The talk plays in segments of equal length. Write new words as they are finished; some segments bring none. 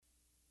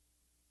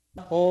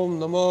Om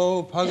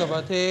Namo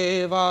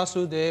Bhagavate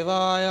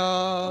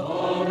Vasudevaya.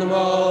 Om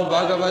Namo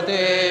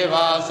Bhagavate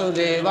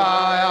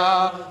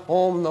Vasudevaya.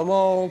 Om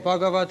Namo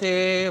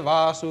Bhagavate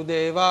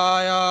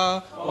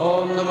Vasudevaya.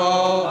 Om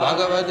Namo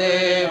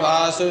Bhagavate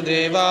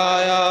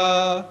Vasudevaya.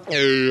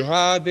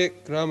 Neha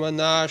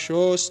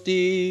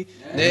Vikramanashosti.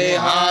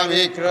 Neha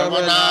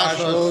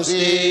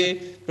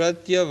Vikramanashosti.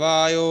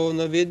 Pratyavayo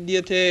na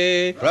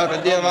vidyate,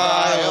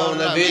 pratyavayo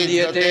na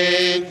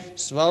vidyate,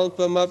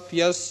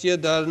 svalpamapyasya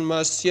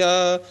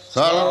dharmasya,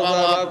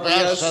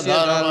 svalpamapyasya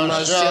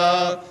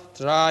dharmasya,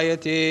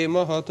 trayate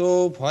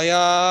mahato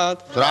bhayat,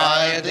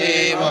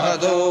 trayate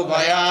mahato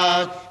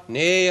bhayat,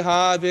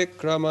 neha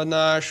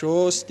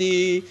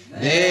vikramanashosti,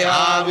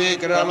 neha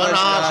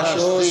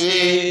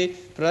vikramanashosti,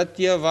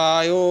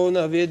 pratyavayo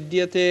na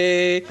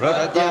vidyate,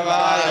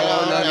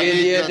 pratyavayo na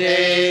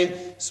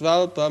vidyate,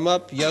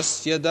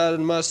 Svalpamapyasya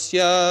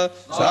dharmasya,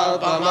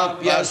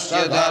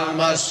 svalpamapyasya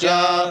dharmasya,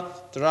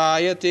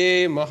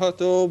 trayate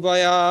mahato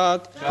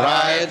bhayat,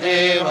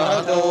 trayate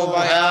mahato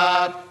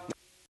bhayat.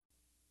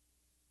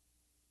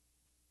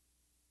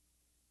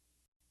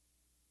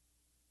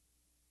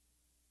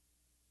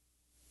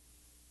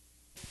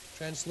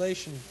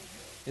 Translation.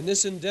 In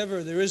this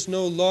endeavor there is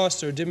no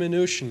loss or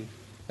diminution,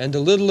 and a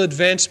little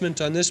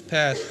advancement on this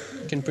path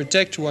can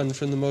protect one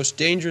from the most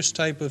dangerous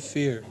type of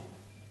fear.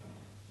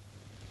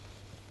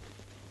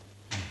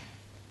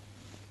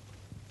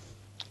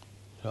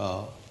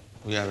 So,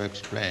 we have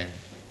explained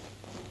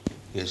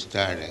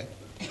yesterday,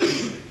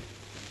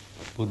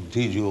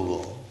 Buddhi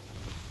Yoga.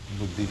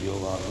 Buddhi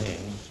Yoga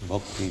means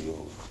Bhakti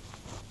Yoga.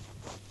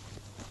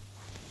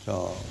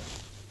 So,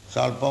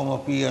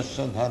 Salpamapi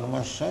yasya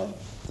dharmasya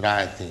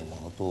trayate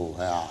mahato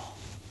bhaya.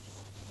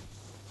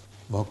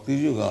 Bhakti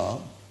Yoga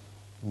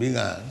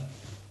began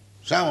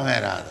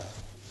somewhere or other.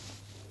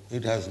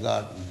 It has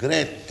got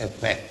great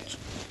effect.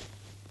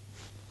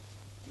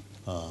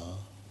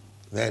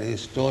 There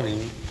is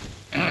story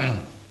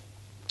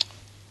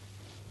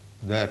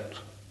that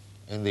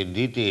in the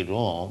deity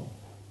room,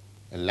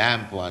 a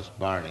lamp was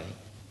burning.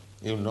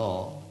 You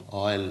know,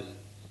 oil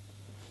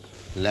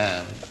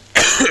lamp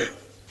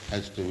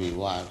has to be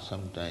what?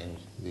 Sometimes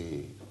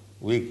the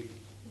wick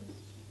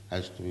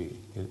has to be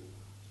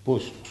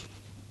pushed.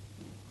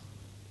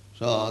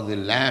 So the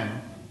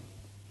lamp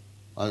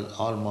was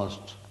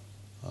almost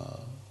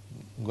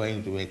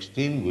going to be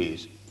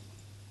extinguished.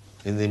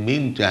 In the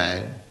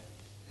meantime,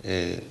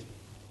 a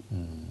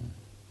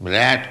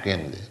rat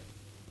came there.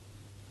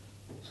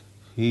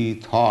 He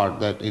thought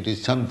that it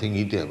is something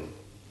eatable.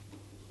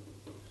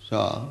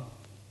 So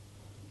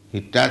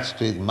he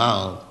touched with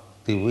mouth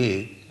the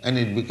wick and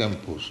it became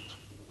pushed.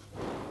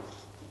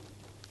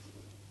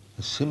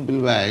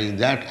 Simple by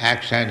that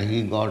action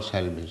he got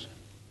salvation.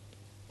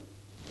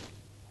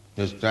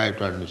 Just try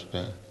to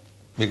understand.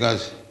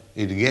 Because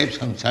it gave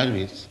some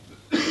service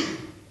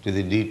to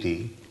the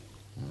deity.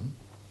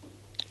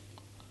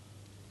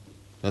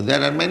 So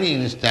there are many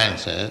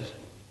instances.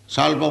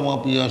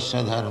 Salpamapi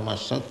yasya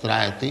dharmasya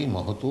trayate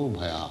mahato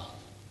bhaya.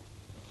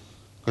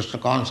 Krishna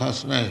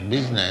consciousness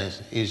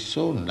business is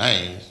so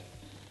nice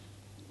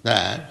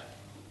that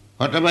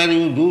whatever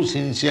you do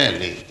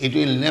sincerely, it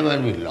will never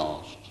be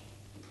lost.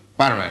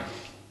 Permanent.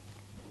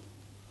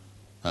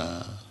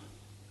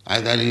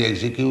 Either you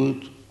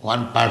execute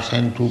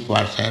 1%,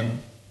 2%,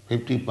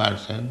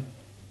 50%.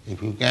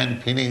 If you can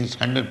finish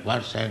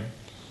 100%,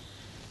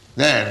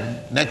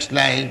 then next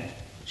life,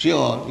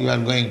 sure, you are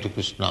going to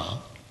Krishna.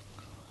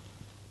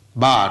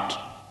 But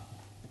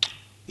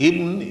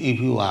even if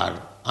you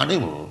are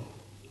unable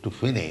to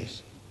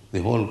finish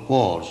the whole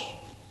course,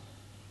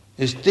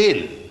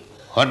 still,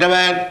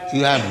 whatever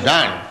you have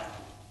done,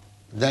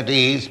 that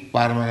is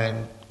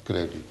permanent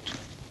credit.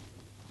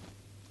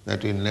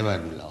 That will never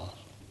be lost.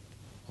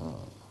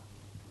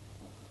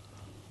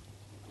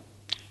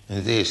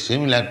 The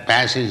similar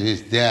passage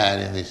is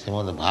there in the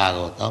Srimad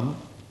Bhagavatam,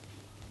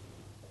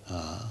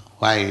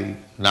 while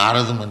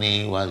Narada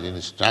Muni was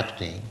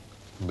instructing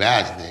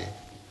Vyasdev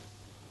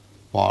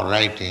for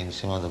writing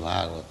Srimad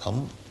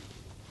Bhagavatam.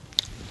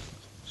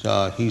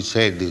 So he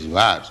said this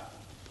verse,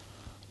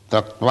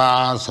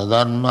 Taktva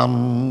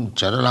sadharmam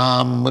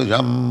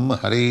charanambujam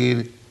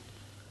harir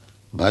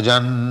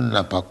bhajan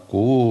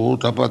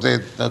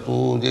napakutapatet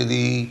tato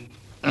jadi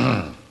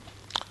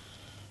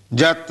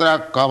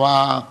jatra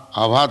kava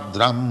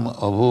avadram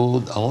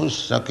abhud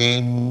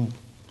amusakim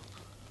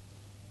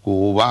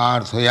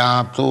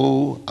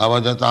kuvarthayapto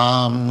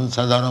avajatam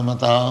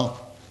sadharmata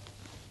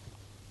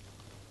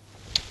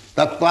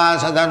tattva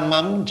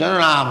sadharmam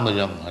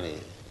charanambujam hare.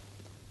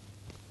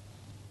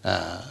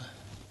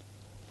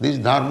 This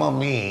dharma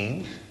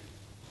means,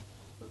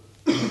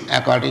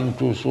 according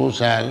to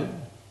social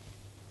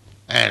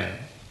and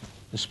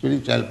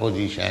spiritual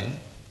position,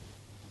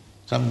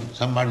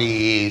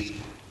 somebody is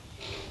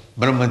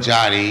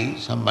brahmachari,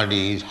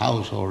 somebody is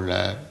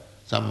householder,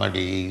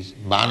 somebody is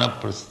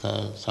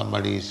vanaprastha,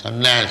 somebody is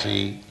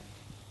sannyasi,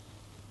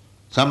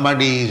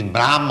 somebody is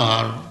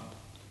brahman,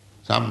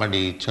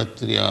 somebody is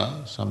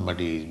kshatriya,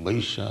 somebody is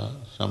vaishya,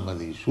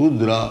 somebody is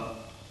shudra.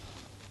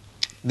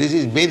 This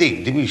is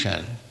Vedic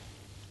division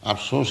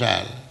of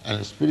social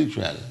and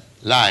spiritual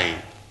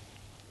life.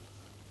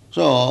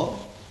 So,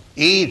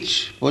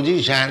 each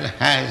position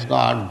has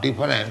got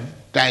different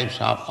types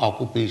of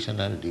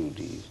occupational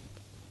duties.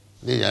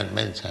 These are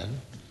mentioned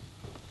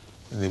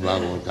in the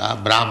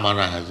Bhagavata.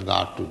 Brahmana has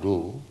got to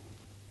do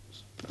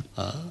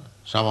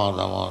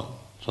samadama,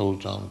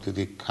 saucham,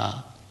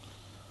 titikha,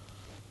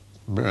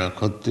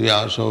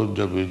 kshatriya,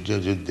 saudya, virya,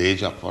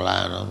 juddheja,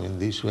 palayanam. In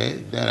this way,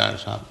 there are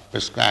some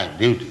prescribed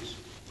duties.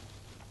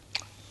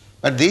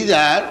 But these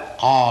are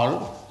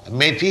all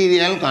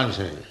material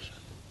considerations.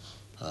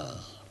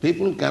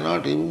 People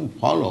cannot even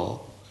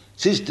follow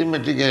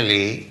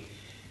systematically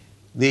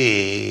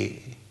the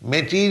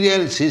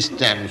material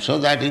system so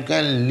that you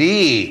can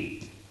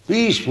live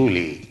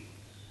peacefully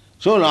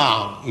so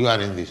long you are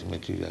in this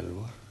material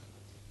world.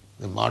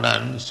 The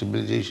modern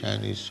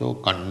civilization is so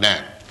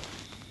condemned.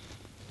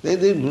 They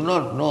do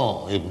not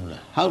know even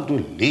how to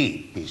live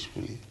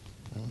peacefully.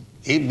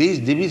 If these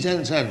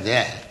divisions are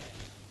there,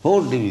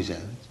 4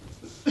 divisions,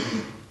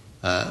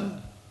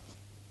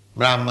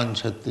 Brahman,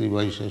 Kshatriya,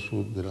 Vaishya,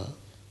 Shudra,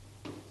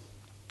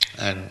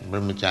 and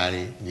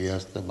Brahmachari,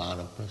 Grihastha,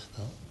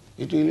 Vanaprastha,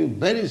 it will be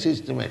very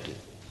systematic.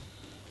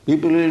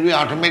 People will be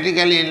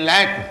automatically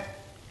enlightened.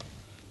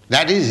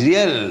 That is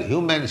real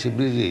human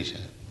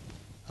civilization.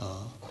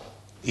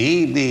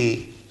 If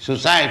the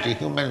society,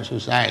 human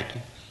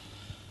society,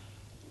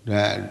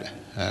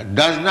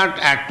 does not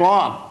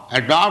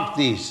adopt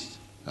this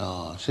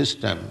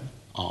system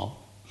of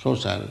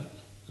social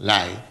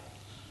life,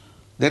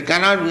 there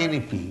cannot be any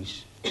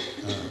peace.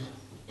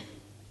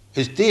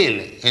 Still,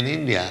 in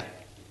India,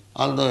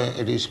 although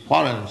it is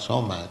fallen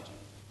so much,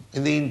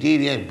 in the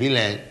interior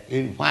village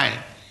you will find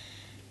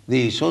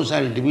the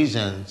social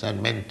divisions are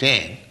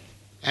maintained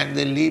and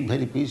they live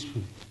very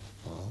peacefully.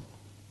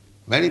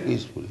 Very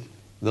peacefully.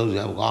 Those who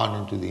have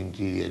gone into the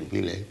interior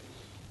village,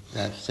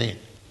 they have seen.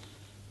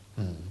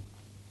 And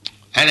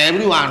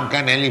everyone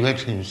can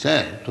elevate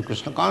himself to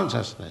Krishna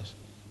consciousness.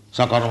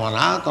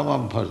 Sakarmana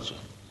tamabharja.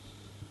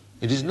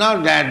 It is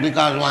not that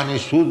because one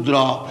is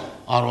Shudra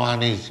or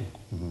one is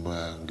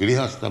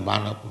Grihastha,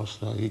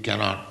 Vanaprastha, he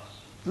cannot.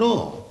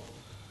 No.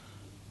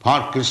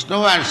 For Krishna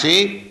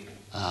worship,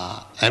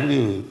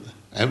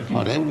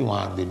 for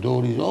everyone the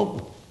door is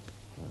open.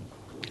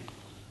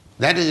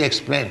 That is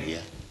explained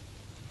here.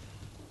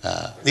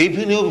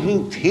 Even if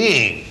you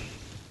think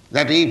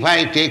that if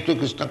I take to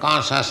Krishna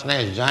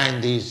consciousness,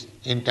 join this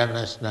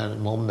international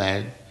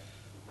movement,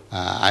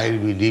 I will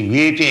be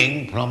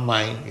deviating from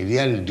my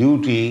real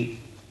duty.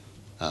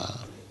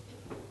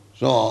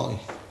 So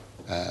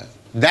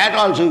that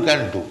also you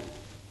can do.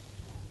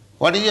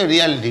 What is your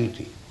real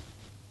duty?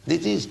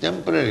 This is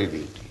temporary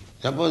duty.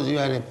 Suppose you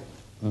are a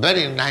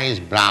very nice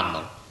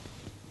Brahman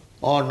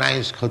or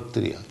nice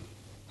Kshatriya,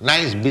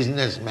 nice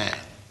businessman,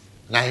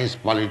 nice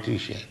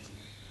politician.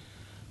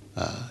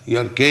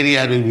 Your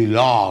career will be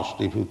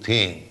lost if you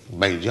think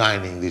by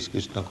joining this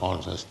Krishna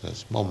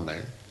consciousness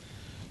movement,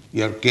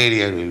 your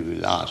career will be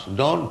lost.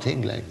 Don't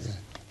think like that.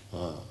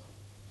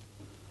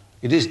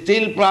 It is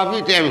still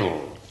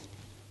profitable.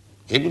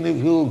 Even if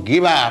you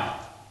give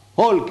up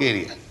whole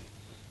career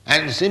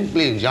and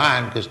simply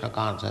join Krishna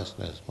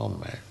consciousness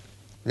movement,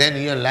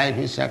 then your life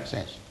is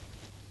success.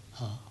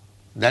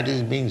 That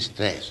is being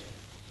stressed.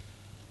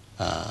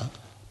 Salpam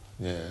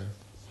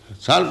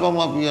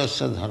api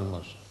yasya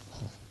dharmasya.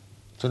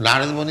 So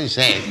Narada Muni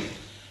said,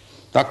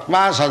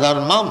 Tattva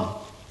sadharmam.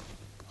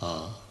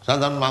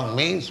 Sadharmam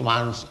means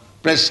one's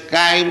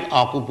prescribed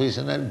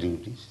occupational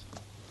duties.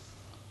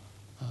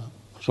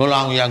 So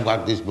long we have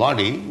got this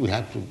body, we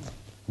have to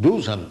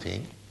do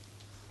something.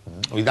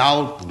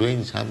 Without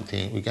doing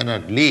something, we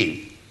cannot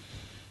live.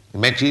 The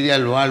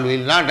material world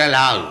will not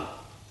allow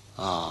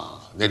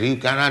that you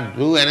cannot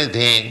do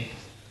anything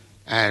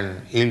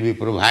and you'll be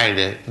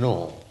provided.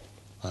 No.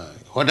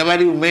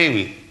 Whatever you may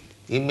be,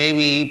 you may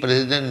be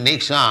President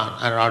Nixon,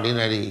 an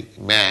ordinary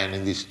man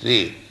in the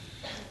street.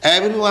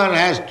 Everyone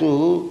has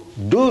to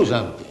do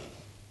something.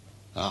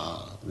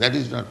 That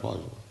is not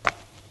possible.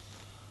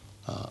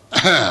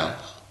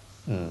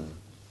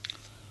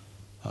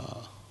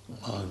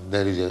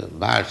 There is a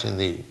verse in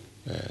the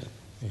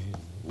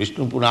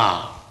Vishnu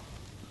Purana.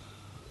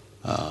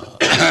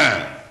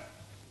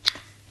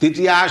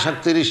 Titiya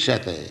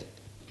Shaktirishyate.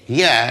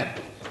 Here,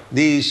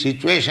 the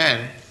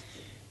situation,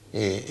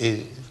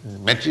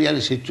 material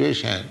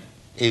situation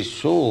is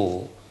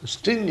so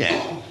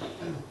stringent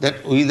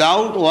that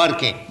without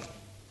working,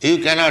 you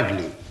cannot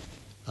live.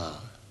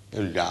 You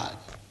will die.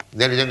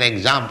 There is an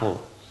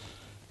example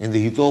in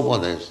the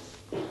Hitopadesh.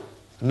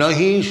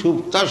 Nahi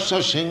suptasya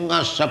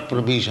singhasya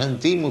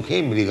pravishanti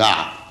mukhe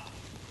mriga.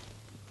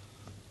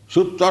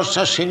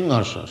 Suptasya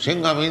singhasya.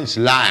 Singha means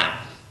lion.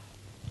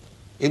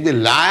 If the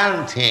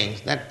lion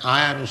thinks that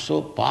I am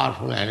so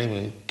powerful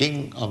animal,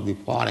 king of the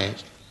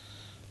forest,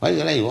 why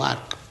shall I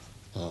work?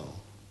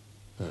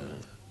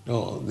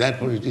 No,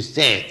 therefore it is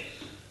said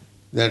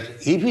that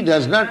if he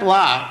does not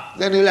work,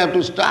 then he will have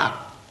to starve.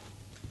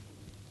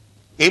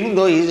 Even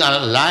though he is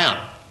a lion,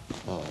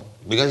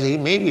 because he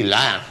may be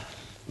lion,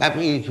 But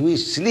if we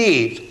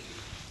sleep,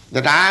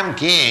 that I am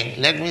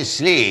king, let me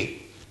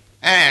sleep,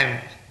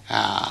 and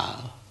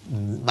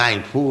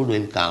my food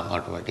will come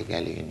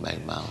automatically in my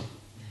mouth.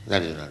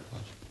 That is not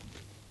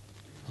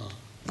possible.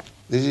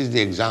 This is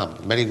the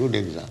example, very good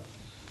example.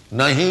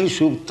 Nahi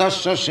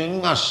suptasya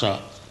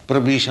singhasya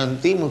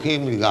prabhishanti mukhe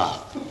mriga.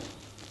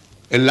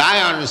 A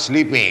lion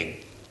sleeping,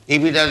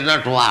 if he does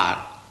not work,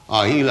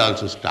 he will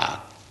also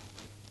starve.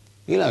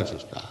 He will also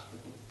starve.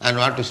 And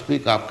what to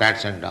speak of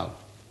cats and dogs.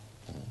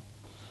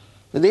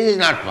 So this is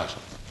not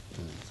possible.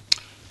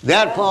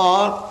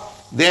 Therefore,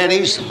 there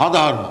is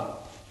sadharma.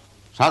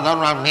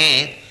 Sadharma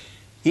means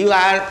you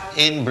are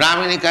in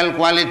Brahminical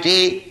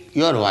quality,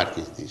 your work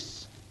is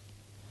this.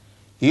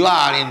 You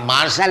are in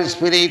martial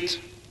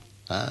spirit,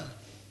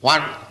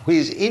 one who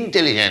is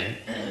intelligent,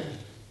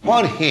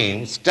 for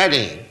him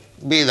studying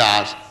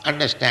Vedas,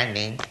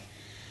 understanding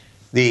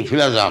the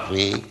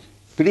philosophy,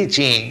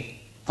 preaching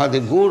for the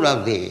good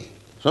of the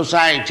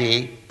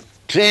society,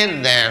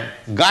 train them,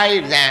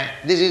 guide them,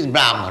 this is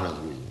Brahmana's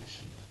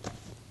business.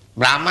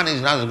 Brahman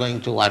is not going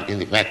to work in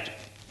the factory.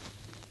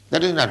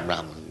 That is not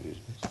Brahmana's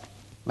business.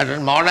 But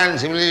in modern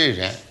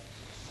civilization,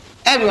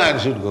 everyone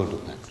should go to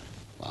factory.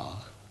 Wow.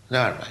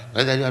 Never mind.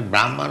 Whether you are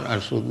Brahman or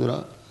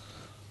Sudra,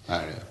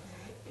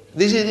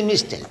 this is the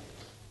mistake.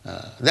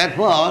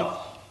 Therefore,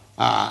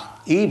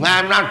 if I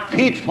am not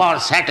fit for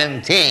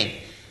certain thing,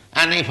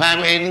 and if I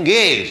am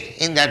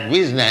engaged in that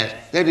business,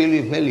 that will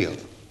be failure.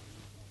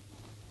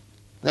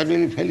 That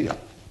will be failure.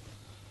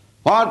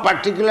 For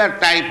particular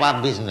type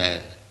of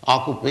business,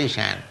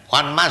 occupation,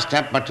 one must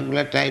have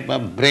particular type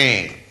of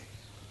brain.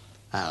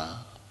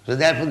 So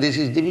therefore this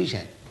is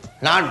division.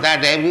 Not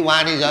that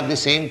everyone is of the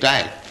same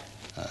type.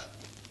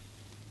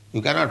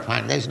 You cannot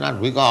find, that's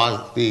not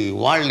because the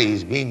world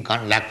is being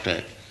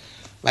conducted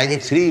by the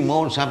three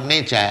modes of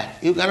nature,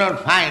 you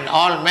cannot find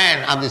all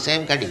men of the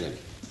same category.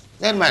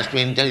 There must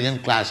be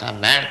intelligent class of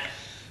men,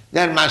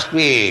 there must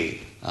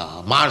be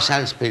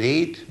martial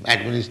spirit,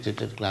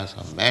 administrative class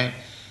of men,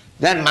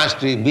 there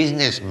must be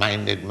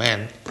business-minded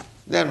men,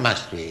 there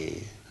must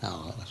be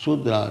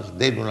Sudras,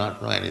 they do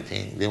not know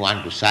anything, they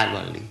want to serve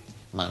only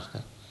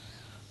master.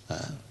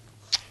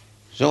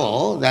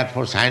 So,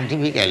 therefore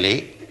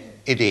scientifically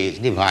it is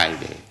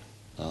divided.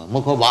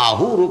 Mukha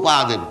bahu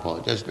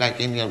rupadirpa, just like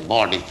in your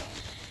body.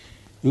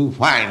 You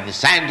find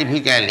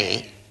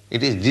scientifically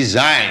it is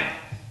designed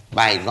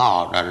by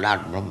God or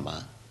Lord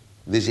Brahma.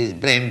 This is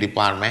brain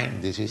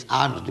department, this is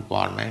arms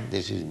department,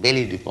 this is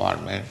belly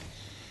department,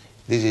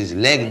 this is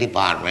leg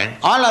department,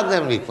 all of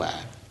them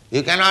required.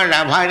 You cannot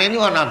avoid any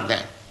one of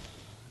them.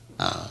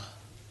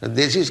 So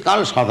this is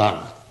called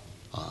sadhana.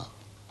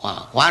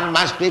 One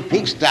must be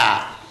fixed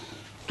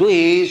to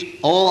his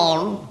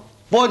own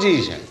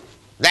position.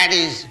 That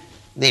is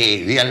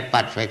the real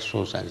perfect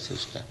social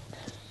system.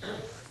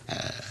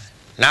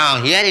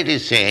 Now here it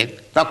is said,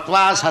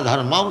 tattva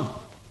sadharmam.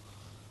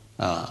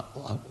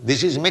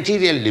 This is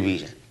material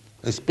division.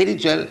 The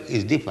spiritual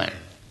is different.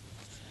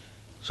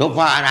 So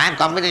far I am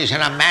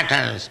combination of matter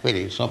and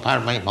spirit. So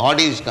far my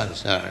body is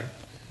concerned,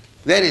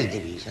 there is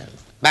division.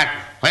 But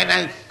when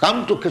I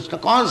come to Krishna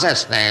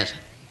consciousness,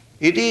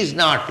 it is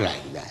not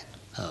like that.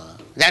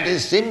 That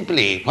is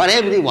simply for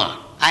everyone.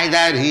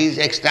 Either he is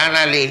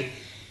externally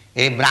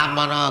a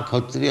Brahmana,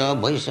 Kshatriya,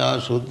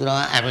 Vaishya,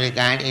 Shudra,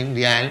 American,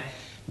 Indian,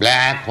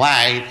 black,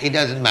 white, it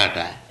doesn't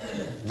matter.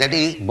 That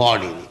is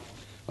bodily.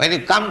 When you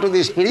come to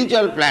the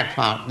spiritual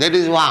platform, that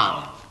is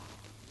one.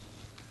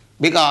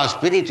 Because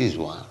spirit is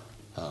one.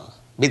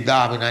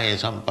 Vidya vinaya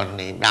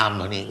sampanni,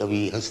 brahmani,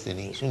 kavi,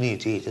 hastini,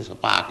 suniti,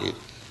 sapaki,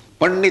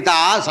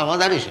 pandita,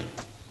 samadarishan.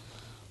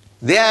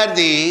 They are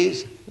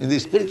these, in the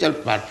spiritual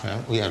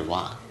platform, we are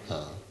one.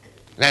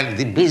 And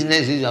the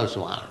business is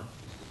also one.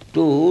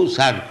 To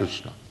serve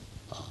Krishna.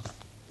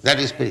 That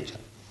is spiritual.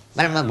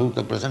 Brahma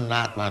bhuta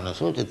prasannatma na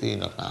sochati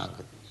na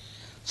sankati.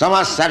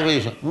 Samas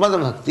sarvesha mada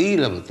bhakti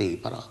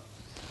labhati para.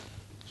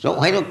 So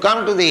when you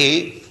come to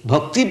the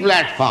bhakti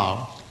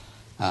platform,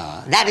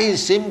 that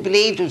is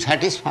simply to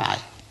satisfy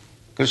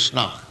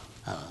Krishna.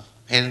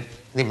 In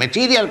the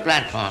material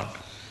platform,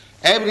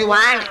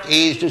 everyone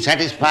is to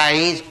satisfy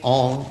his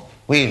own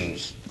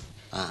whims.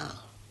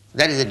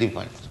 That is the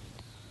difference.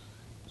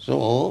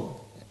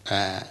 So,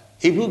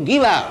 if you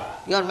give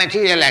up your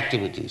material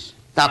activities,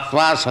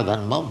 tattva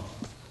sadharmam,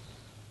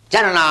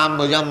 charanam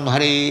bhujam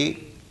hari,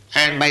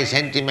 and by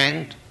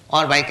sentiment,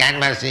 or by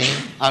canvassing,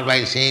 or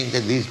by saying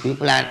that these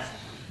people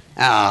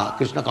are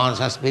Krishna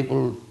conscious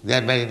people, they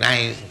are very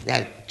nice, they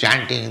are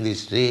chanting in the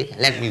street,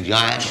 let me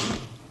join.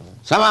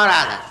 Somehow or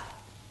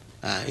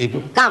other, if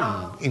you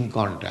come in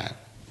contact,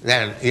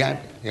 then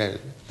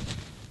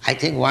I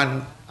think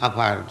one of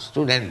our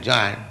students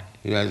joined,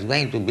 he was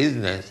going to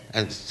business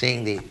and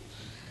seeing the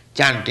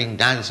chanting,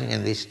 dancing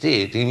in the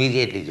street,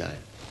 immediately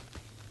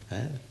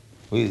joined.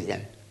 Who is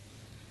that?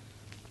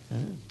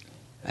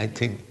 I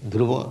think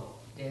Dhruva.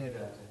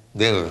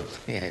 Devadatta,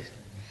 yes.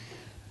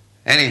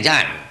 And he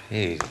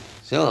joined.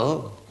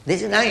 So,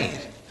 this is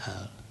nice.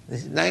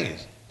 This is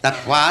nice.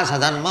 Tattva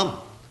sadharmam.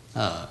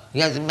 He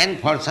has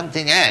meant for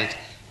something else,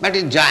 but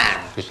it's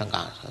giant Krishna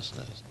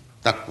consciousness.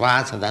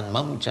 Tattva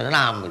sadhanmam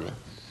charanambuja.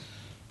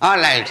 All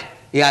right,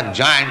 you have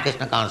joined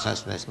Krishna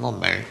consciousness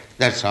movement,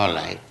 that's all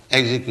right.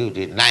 Execute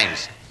it,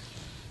 nice.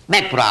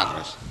 Make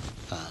progress.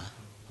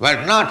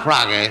 But not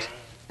progress.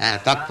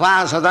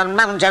 Tattva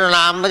sadhanmam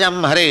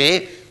charanambujam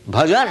hare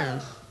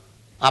bhajan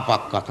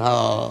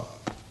apakatha.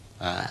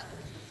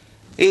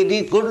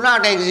 He could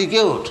not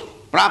execute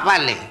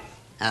properly.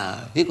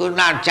 He could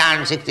not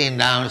chant 16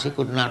 rounds, he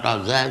could not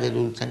observe the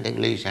rules and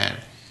regulations.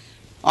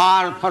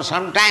 Or for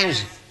some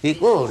times he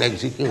could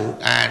execute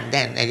and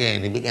then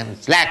again he became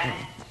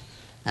slack.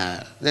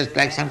 Just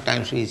like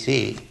sometimes we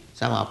see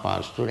some of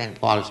our students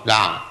falls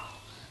down.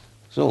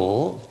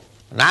 So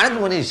Narad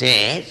Muni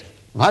says,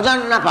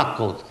 bhajan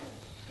napakkot.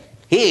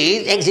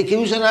 His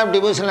execution of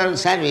devotional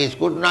service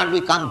could not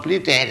be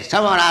completed.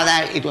 Somehow or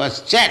other it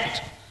was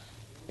checked.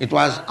 It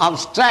was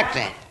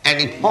obstructed and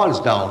he falls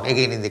down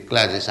again in the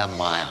clutches of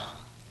Maya.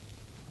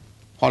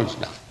 Falls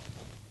down.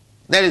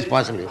 There is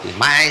possibility.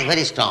 Maya is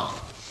very strong.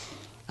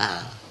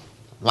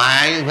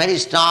 Maya is very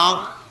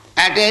strong.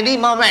 At any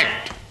moment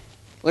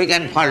we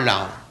can fall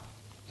down.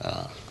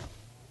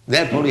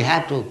 Therefore we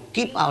have to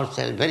keep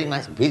ourselves very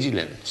much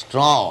vigilant,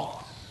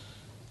 strong.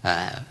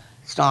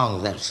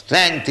 Strong. The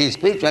strength is,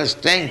 spiritual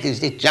strength is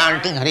the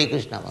chanting Hare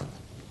Krishna mantra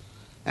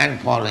and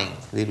following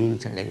the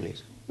rules and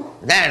regulations.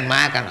 Then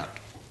Maya cannot.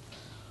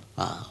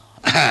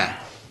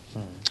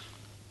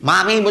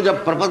 Mami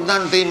bhaja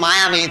prapadanti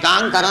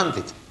mayamitam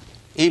karanti.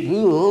 If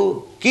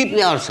you keep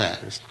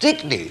yourself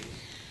strictly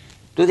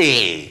to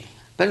the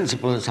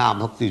principles of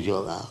bhakti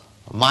yoga,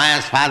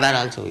 Maya's father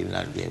also will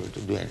not be able to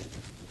do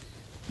anything.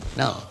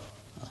 No.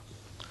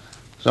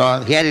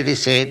 So here it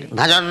is said,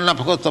 bhajanna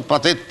bhakata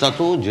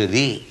patittatu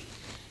jadi.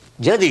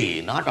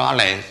 Jadi, not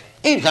always.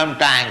 If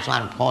sometimes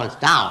one falls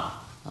down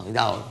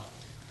without,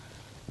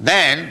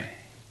 then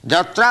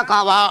Jatra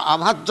kava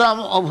abhadram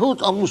abhut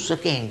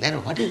amusaking.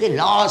 Then what is the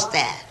loss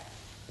there?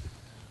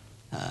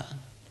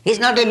 He's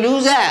not a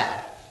loser.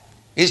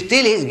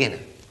 Still he's gainer.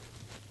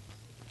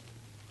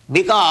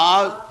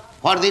 Because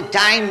for the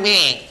time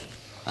being,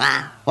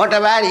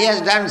 whatever he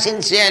has done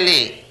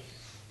sincerely,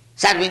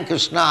 serving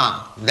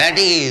Krishna, that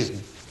is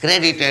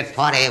credited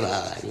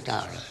forever,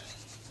 eternally.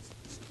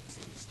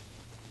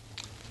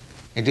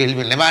 It will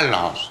be never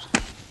lost.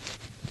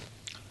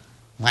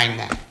 Mind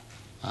that.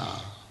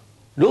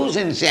 Do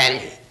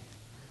sincerely.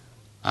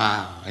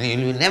 It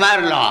will be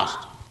never lost.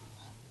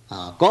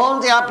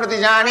 Konti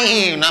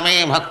apratijani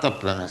name bhakta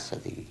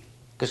pranasati.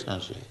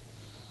 Krishna says.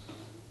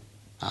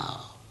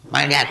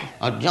 Mind that,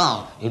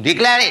 Arjuna, you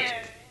declare it,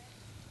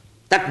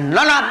 that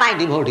none of my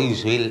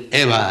devotees will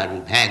ever be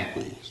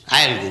vanquished.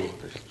 I will give you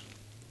protection.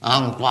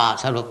 Aham tva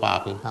sarva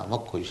papi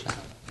mokkhoisha.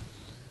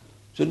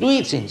 So do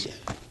it sincerely.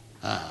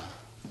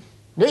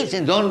 Do it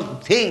sincerely.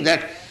 Don't think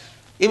that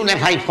even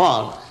if I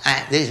fall,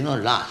 there is no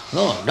loss.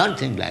 No, don't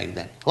think like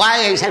that.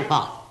 Why I shall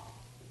fall?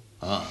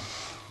 I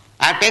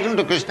have taken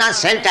to Krishna's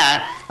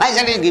shelter, why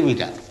shall I give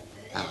it up?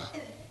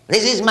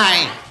 This is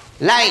my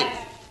life.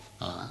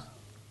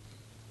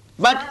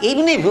 But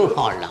even if you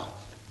fall down,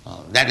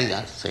 that is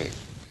just said.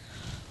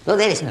 So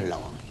there is no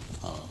loss.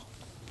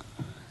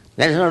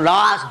 There is no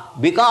loss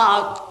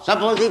because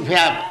suppose if you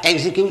have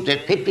executed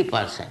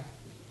 50%,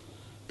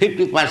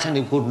 50%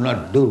 you could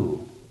not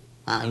do,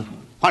 you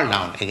fall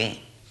down again.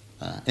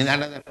 In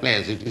another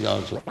place it is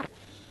also.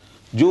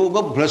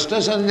 Yoga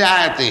bhrashta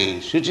sanjayate,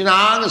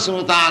 suchinang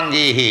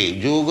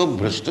smrutangehe, yoga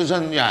bhrashta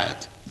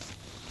sanjayate.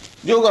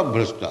 Yoga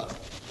bhrashta,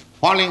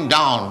 falling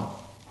down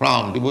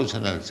from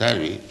devotional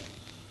service,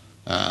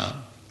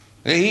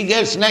 he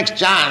gets next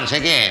chance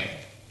again.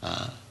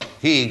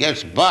 He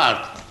gets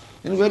birth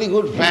in a very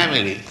good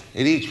family,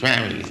 a rich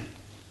family,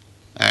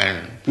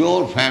 and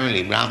pure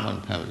family,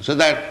 Brahman family. So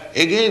that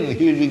again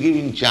he will be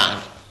giving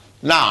chance.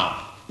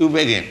 Now you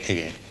begin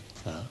again.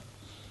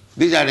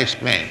 These are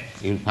explained,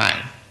 you will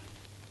find.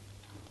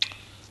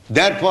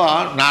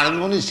 Therefore, Narad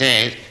Muni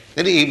says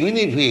that even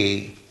if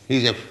he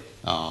is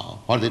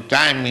for the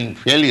time being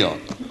failure,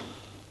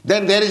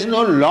 then there is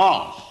no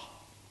loss.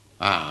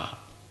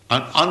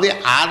 On the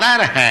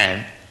other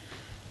hand,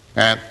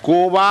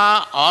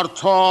 koba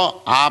artha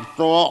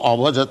apto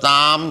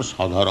abhajatam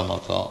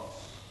sadharamata.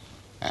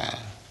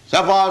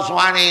 Suppose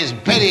one is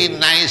very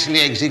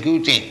nicely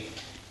executing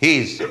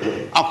his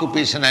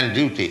occupational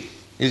duty.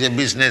 He is a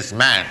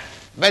businessman,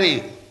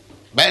 very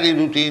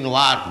routine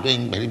work,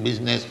 doing very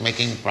business,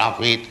 making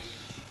profit,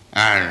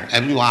 and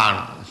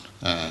everyone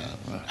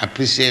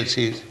appreciates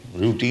his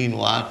routine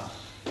work.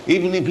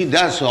 Even if he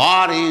does so,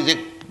 or he is a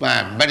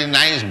very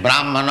nice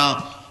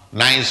Brahmana,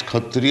 nice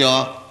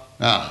Kshatriya,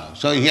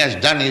 so he has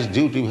done his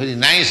duty very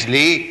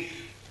nicely,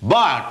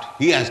 but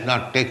he has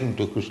not taken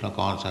to Krishna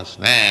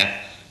consciousness.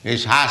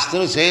 His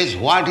Shastra says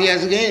what he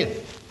has gained.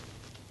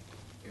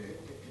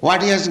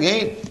 What he has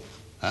gained.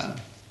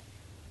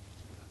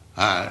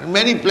 In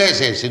many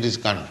places it is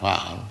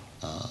confirmed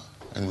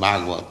in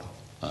Bhagavad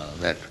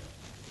that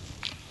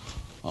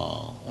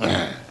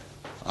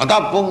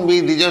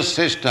atapungvi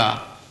dijastheshta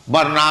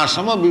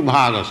varnasama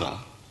vibhagasa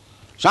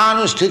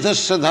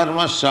sanusthithasya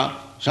dharmasya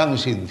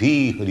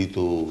Samsiddhi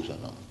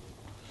Haritosanam.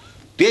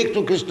 Take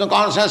to Krishna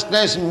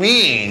consciousness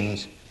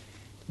means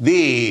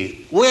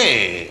the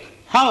way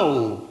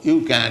how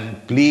you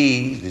can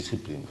please the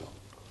Supreme Lord.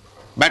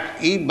 But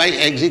if by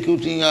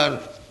executing your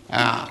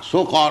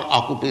so-called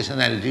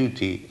occupational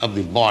duty of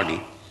the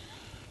body,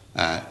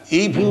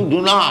 if you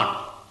do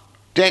not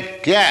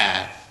take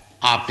care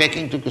of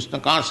taking to Krishna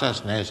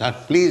consciousness or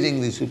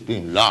pleasing the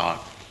Supreme Lord,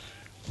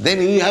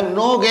 then you have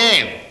no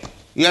gain.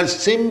 You are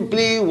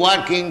simply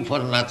working for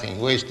nothing,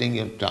 wasting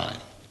your time.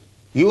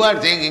 You are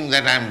thinking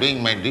that I am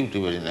doing my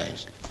duty very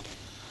nicely.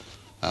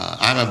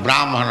 I am a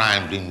Brahman, I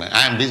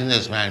am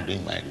businessman, I am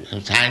doing my duty. I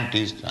am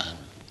scientist.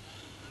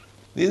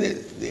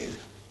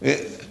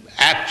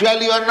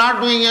 Actually, you are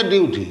not doing your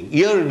duty.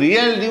 Your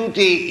real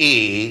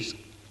duty is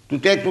to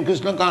take to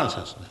Krishna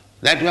consciousness.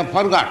 That you have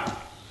forgotten.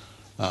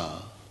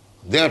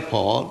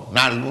 Therefore,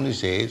 Narad Muni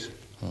says,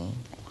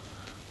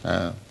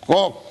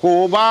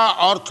 Koba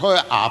artho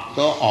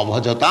apta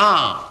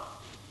abhajata.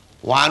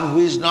 One who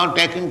is not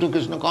taken to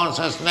Krishna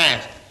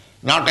consciousness,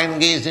 not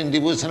engaged in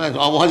devotional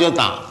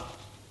abhajata.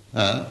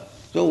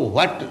 So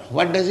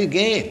what does he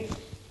gain?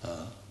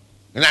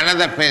 In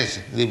another place,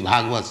 the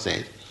Bhagavad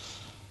says,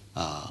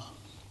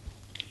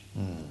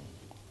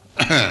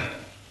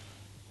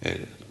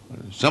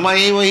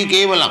 Samayeva hi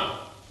kevalam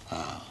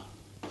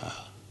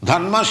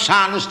dharma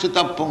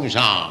sanusthita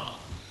pungsam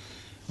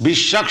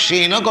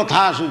vishakshena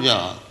katha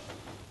suja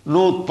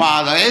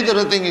nutpadayed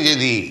rating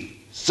jadi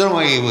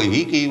samayeva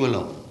hi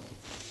kevalam.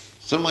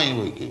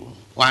 Samayeva hi kevalam.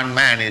 One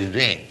man is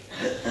doing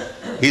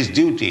his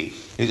duty,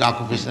 his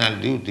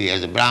occupational duty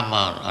as a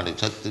Brahman or a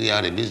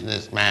Kshatriya or a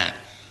businessman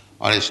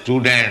or a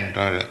student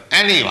or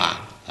anyone,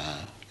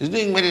 is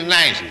doing very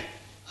nicely.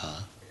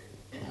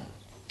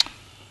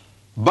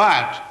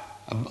 But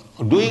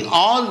doing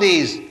all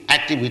these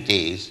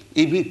activities,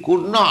 if he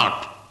could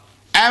not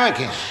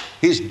awaken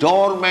his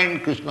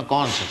dormant Krishna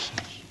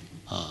consciousness,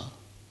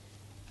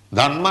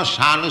 dharma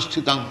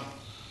sanusthitam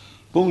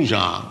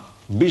pungsam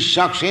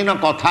vishakshena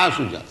katha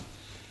sujat.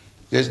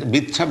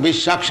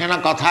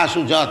 Vishakshena katha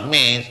sujat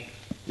means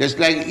just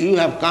like you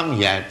have come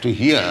here to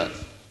hear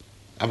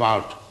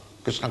about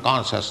Krishna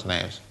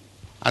consciousness,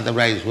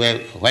 otherwise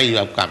why you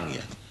have come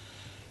here?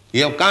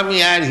 You have come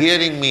here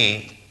hearing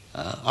me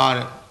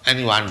or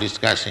anyone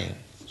discussing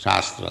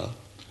Shastra.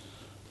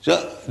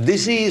 So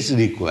this is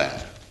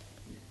required.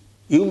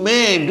 You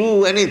may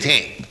do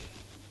anything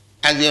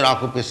as your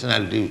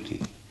occupational duty,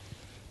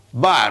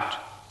 but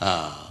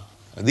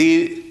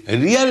the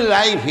real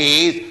life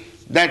is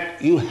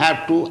that you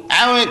have to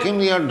awaken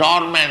your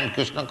dormant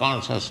Krishna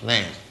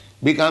consciousness,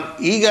 become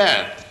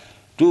eager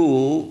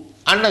to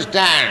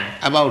understand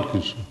about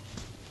Krishna.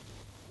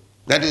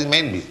 That is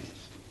main business.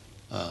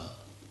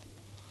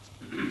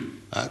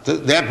 So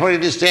therefore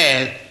it is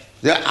said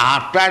that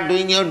after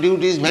doing your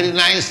duties very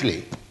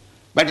nicely,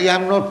 but you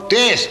have no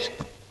taste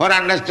for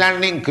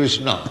understanding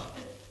Krishna,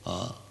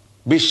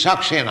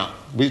 Vishakshena,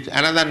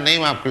 another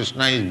name of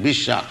Krishna is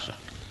Vishaksha.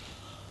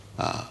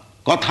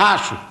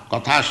 Kathashu,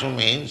 Kathashu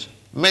means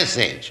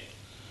message.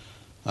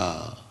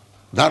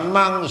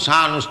 Dharmang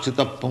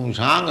sanusthita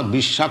pungsang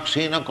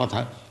Vishakshena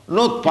katha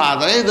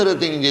nutpadayed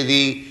rating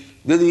jadi.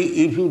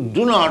 If you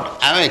do not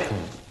awaken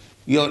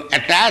your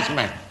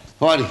attachment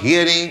for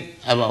hearing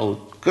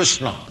about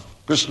Krishna,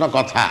 Krishna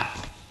Katha,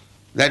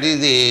 that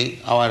is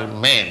our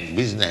main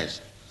business.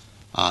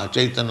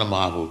 Chaitanya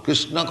Mahaprabhu,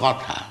 Krishna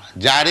Katha,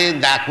 Jare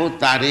Dakho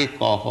Tare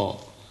Kaho,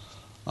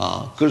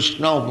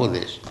 Krishna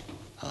Upadesh.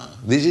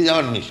 This is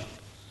our mission.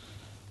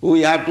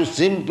 We have to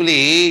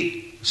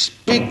simply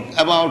speak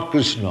about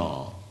Krishna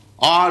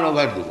all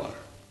over the world.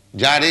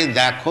 Jare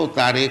Dakho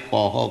Tare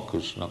Kaho,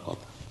 Krishna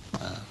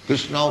Katha,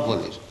 Krishna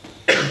Upadesh.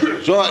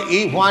 So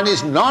if one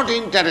is not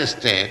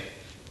interested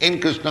in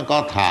Krishna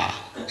Katha,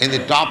 in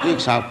the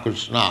topics of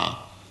Krishna,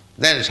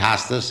 then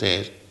Shastra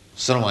says,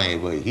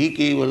 Sramayeva hi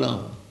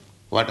kevalam.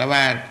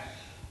 Whatever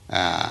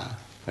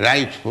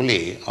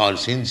rightfully or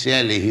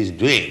sincerely he is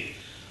doing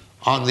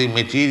on the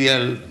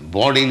material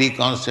bodily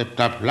concept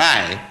of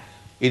life,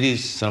 it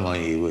is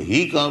Sramayeva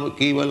hi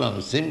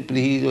kevalam.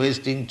 Simply he is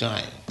wasting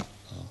time.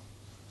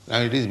 Now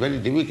it is very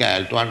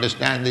difficult to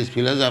understand this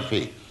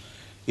philosophy.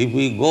 If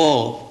we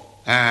go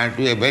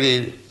to a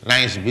very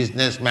nice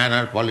businessman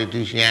or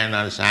politician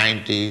or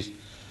scientist,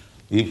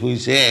 if we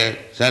say,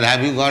 Sir,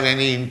 have you got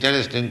any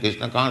interest in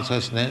Krishna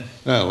consciousness?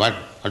 No, what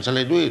shall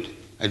I do it?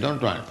 I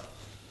don't want.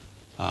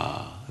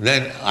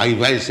 Then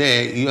if I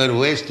say, you are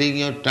wasting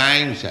your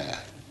time, sir,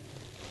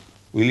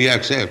 will you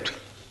accept?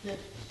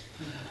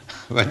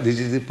 But this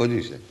is the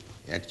position,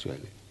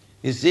 actually.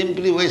 He is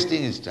simply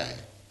wasting his time.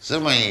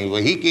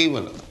 Samayeva hi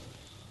kevalam.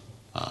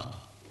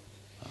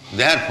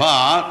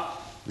 Therefore,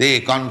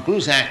 the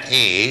conclusion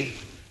is,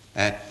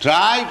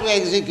 try to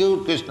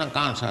execute Krishna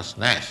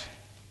consciousness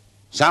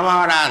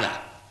somehow or other.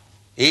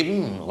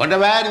 Even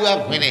whatever you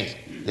have finished,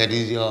 that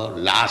is your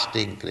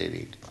lasting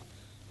credit.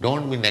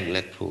 Don't be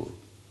neglectful.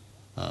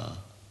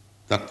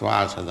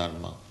 Tattva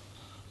sadharma.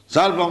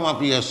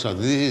 Salpamapi yasya.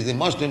 This is the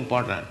most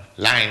important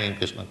line in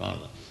Krishna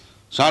consciousness.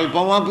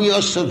 Salpamapi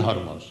yasya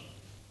dharmas.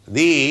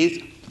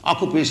 these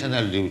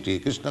occupational duty,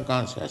 Krishna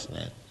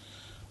consciousness.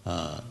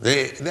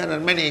 There are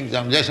many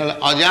examples. Just like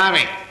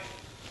Ajami.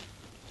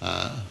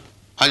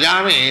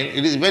 Ajami,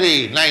 it is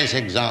very nice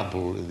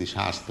example in the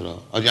Shastra.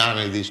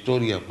 Ajami, the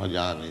story of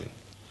Ajami.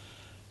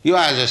 He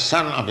was a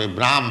son of a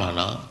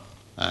Brahmana,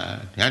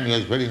 and he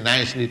was very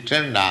nicely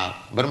trained up,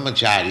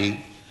 brahmachari,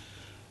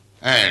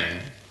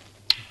 and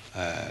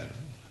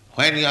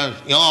when he was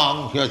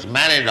young, he was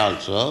married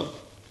also,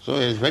 so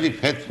he was very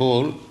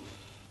faithful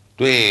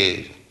to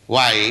his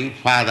wife,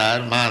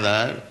 father,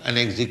 mother, and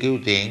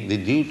executing the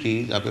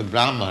duties of a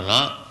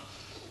Brahmana.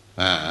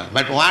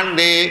 But one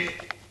day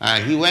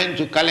he went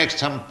to collect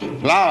some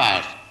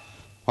flowers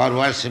for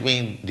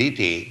worshipping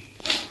deity.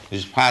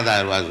 His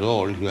father was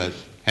old, he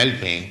was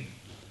helping.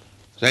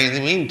 So in the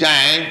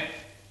meantime,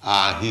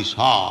 he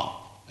saw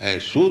a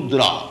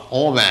Shudra,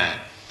 woman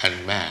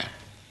and man.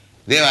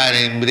 They were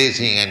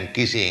embracing and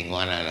kissing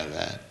one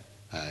another.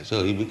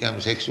 So he became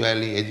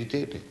sexually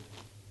agitated.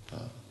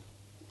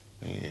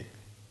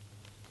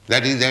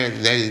 There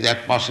is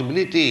that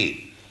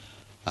possibility.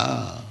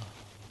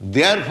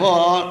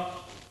 Therefore,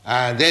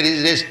 there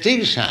is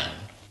restriction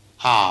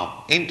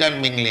of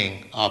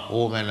intermingling of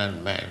women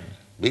and men,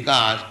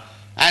 because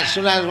as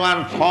soon as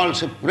one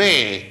falls a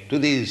prey to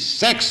these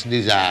sex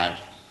desires,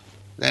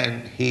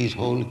 then his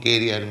whole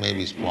career may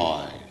be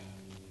spoiled.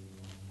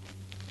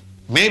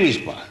 May be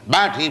spoiled.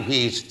 But if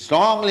he is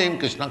strongly in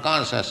Krishna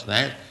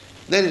consciousness,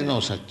 there is no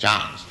such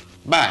chance.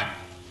 But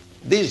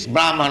this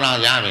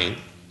Brahmana Jami,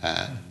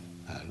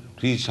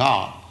 he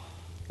saw,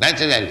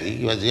 naturally,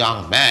 he was a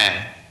young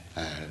man,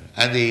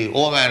 and the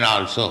woman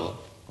also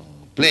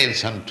played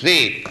some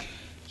trick.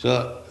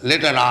 So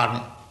later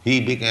on, he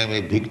became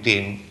a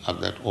victim of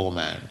that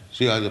woman.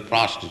 She was a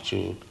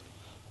prostitute.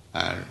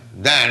 And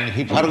then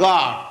he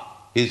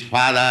forgot his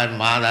father and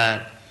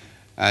mother,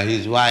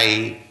 his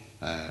wife,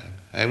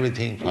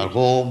 everything for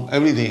home,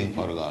 everything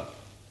forgot.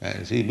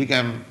 And so he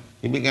became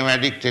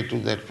addicted to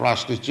that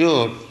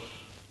prostitute,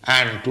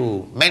 and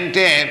to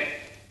maintain,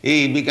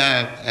 he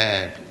became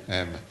a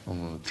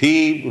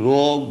thief,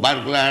 rogue,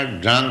 burglar,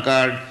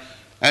 drunkard,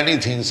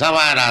 anything,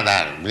 somewhere or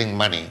other, bring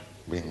money.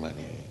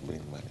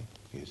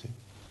 You see.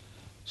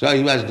 So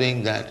he was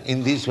doing that.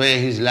 In this way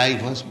his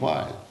life was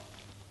spoiled.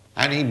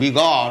 And he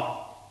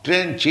begot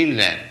 10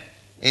 children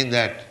in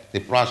the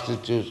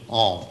prostitute's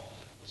home.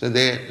 So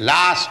the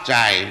last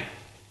child,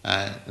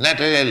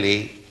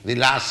 naturally the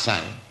last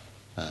son,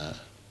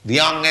 the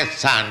youngest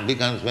son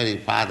becomes very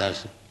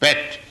father's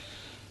pet.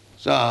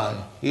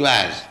 So he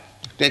was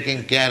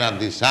taking care of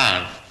the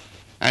son,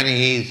 and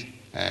his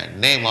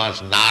name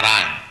was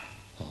Narayan.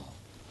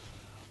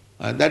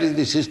 That is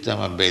the system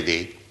of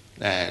Vedic.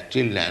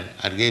 Children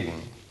are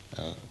given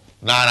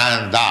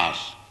Narayan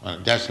Das,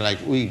 just like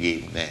we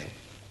give name,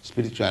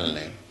 spiritual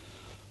name.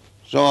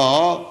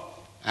 So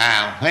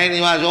when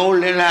he was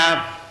old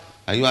enough,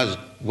 he was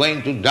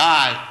going to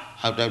die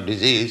out of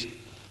disease,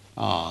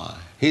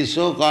 his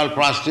so-called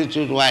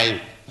prostitute wife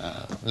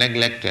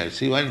neglected,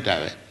 she went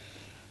away.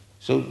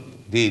 So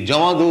the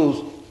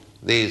Jamadus,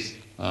 these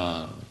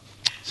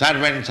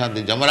servants of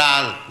the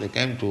Jamaraj, they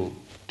came to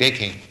take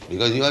him,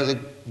 because he was the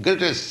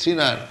greatest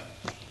sinner,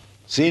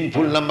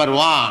 sinful number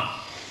one.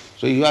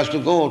 So he was to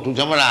go to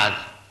Jamaraj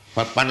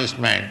for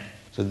punishment.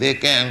 So they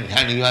came,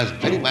 and he was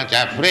very much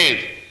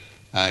afraid.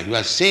 He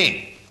was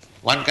seeing,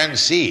 one can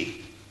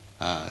see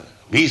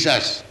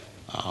visas,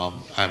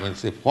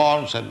 the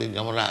forms of the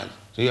Jamaraj.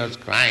 So he was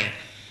crying.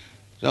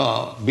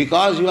 So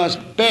because he was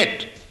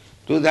pet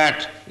to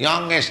that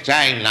youngest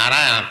child,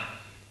 Narayan,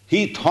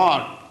 he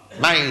thought,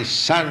 my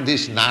son,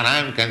 this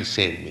Narayan can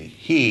save me.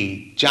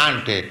 He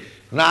chanted,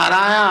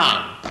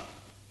 Narayan.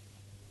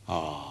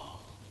 Oh,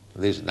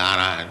 this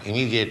Narayan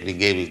immediately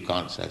gave his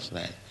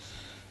consciousness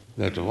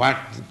that what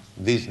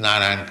this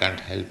Narayan can't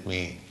help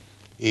me.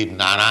 If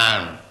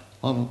Narayan,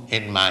 whom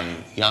in my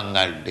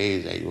younger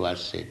days I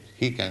worshipped,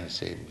 he can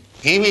save me.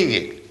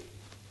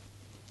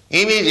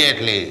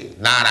 Immediately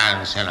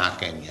Narayan Sena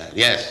came here.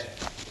 Yes,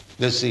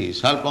 this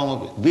is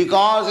Salpamapi.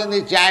 Because in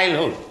the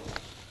childhood,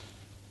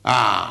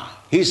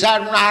 he said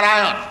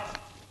Narayan.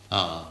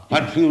 For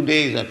a few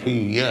days or few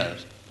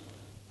years,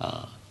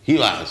 he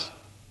was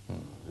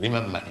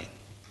remembering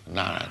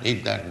Narayan,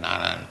 if that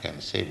Narayan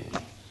can save me.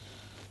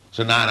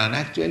 So Narayan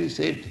actually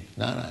saved him.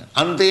 Narayan.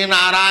 Ante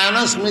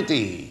Narayana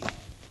Smriti.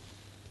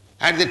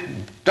 At the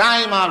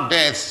time of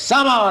death,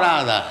 somehow or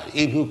other,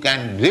 if you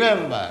can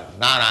remember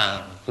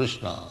Narayan,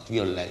 Krishna,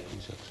 your life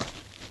is successful.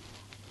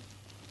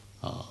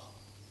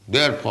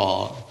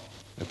 Therefore,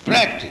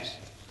 practice.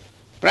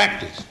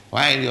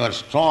 While you are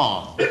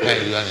strong,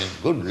 while you are in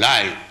good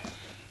life,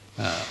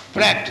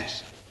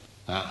 practice.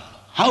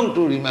 How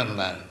to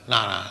remember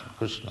Narayan,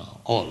 Krishna,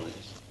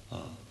 always.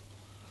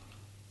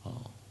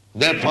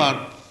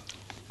 Therefore,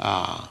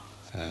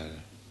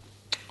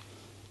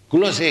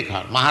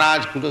 Kulasekhar,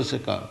 Maharaj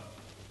Kulasekhar,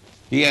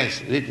 he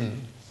has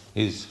written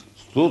his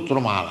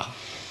Sutramala,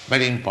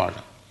 very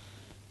important.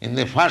 In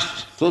the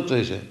first sutra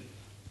he says,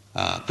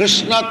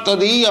 Krishna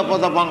tadiya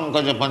pada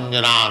pankaja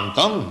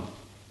panjanantam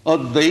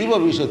Addaiva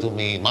visatu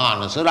me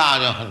manasa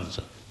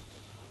rajahansa.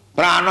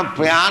 Prana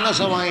prayana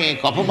samaye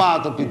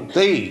kapavata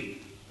pittai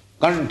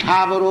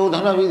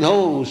kantavarodhana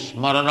vidho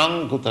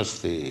smaranam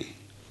kutaste.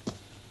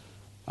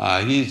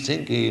 He is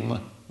thinking,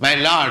 my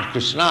Lord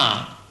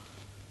Krishna,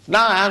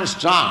 now I am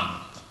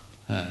strong.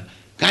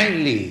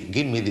 Kindly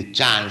give me the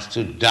chance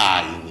to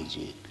die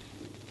immediately.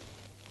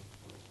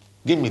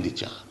 Give me the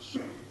chance.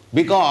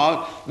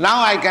 Because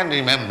now I can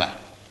remember.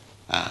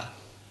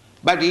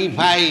 But if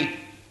I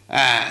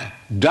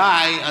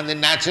die on the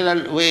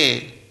natural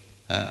way,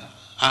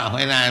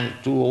 when I am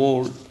too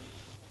old,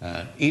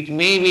 it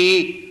may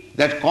be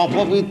that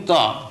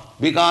Kapapitta,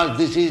 because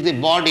this is the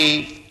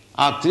body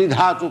of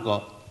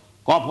Tridhatuka,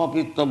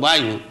 Kapapitta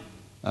Vayu,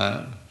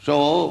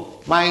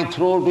 so my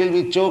throat will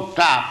be choked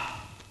up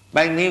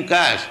by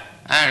mucus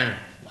and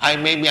I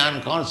may be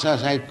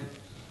unconscious,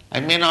 I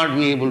may not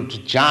be able to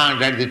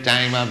chant at the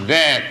time of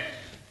death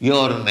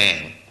your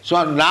name.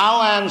 So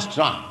now I am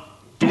strong.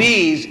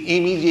 Please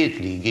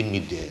immediately give me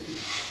death.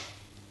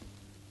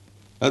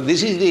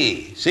 This is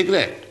the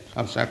secret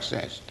of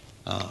success.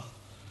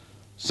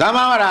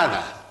 Somehow or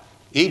other,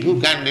 if you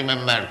can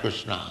remember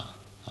Krishna,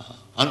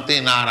 Ante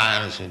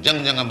Narayanasya,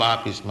 Jang Jang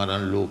Vapi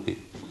Smaran Loki,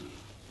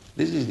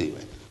 this is the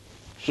way.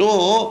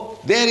 So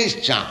there is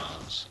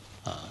chance.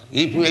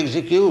 If you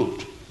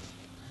execute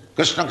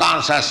Krishna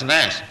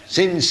consciousness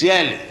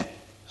sincerely,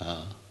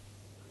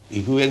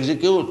 if you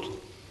execute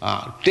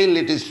till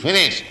it is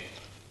finished,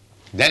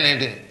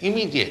 then it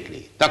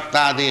immediately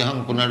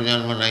taktadeham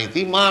punarjanma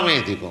naiti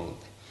mameti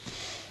kavati.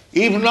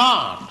 If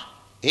not,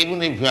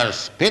 even if you are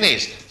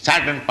finished,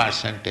 certain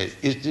percentage,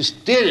 it is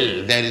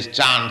still there is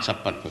chance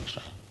of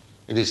perfection.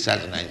 It is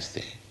such a nice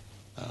thing.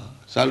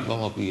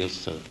 Salpamapi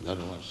yasya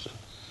dharmasya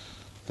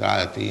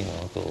trayati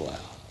mato.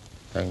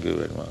 Thank you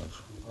very much.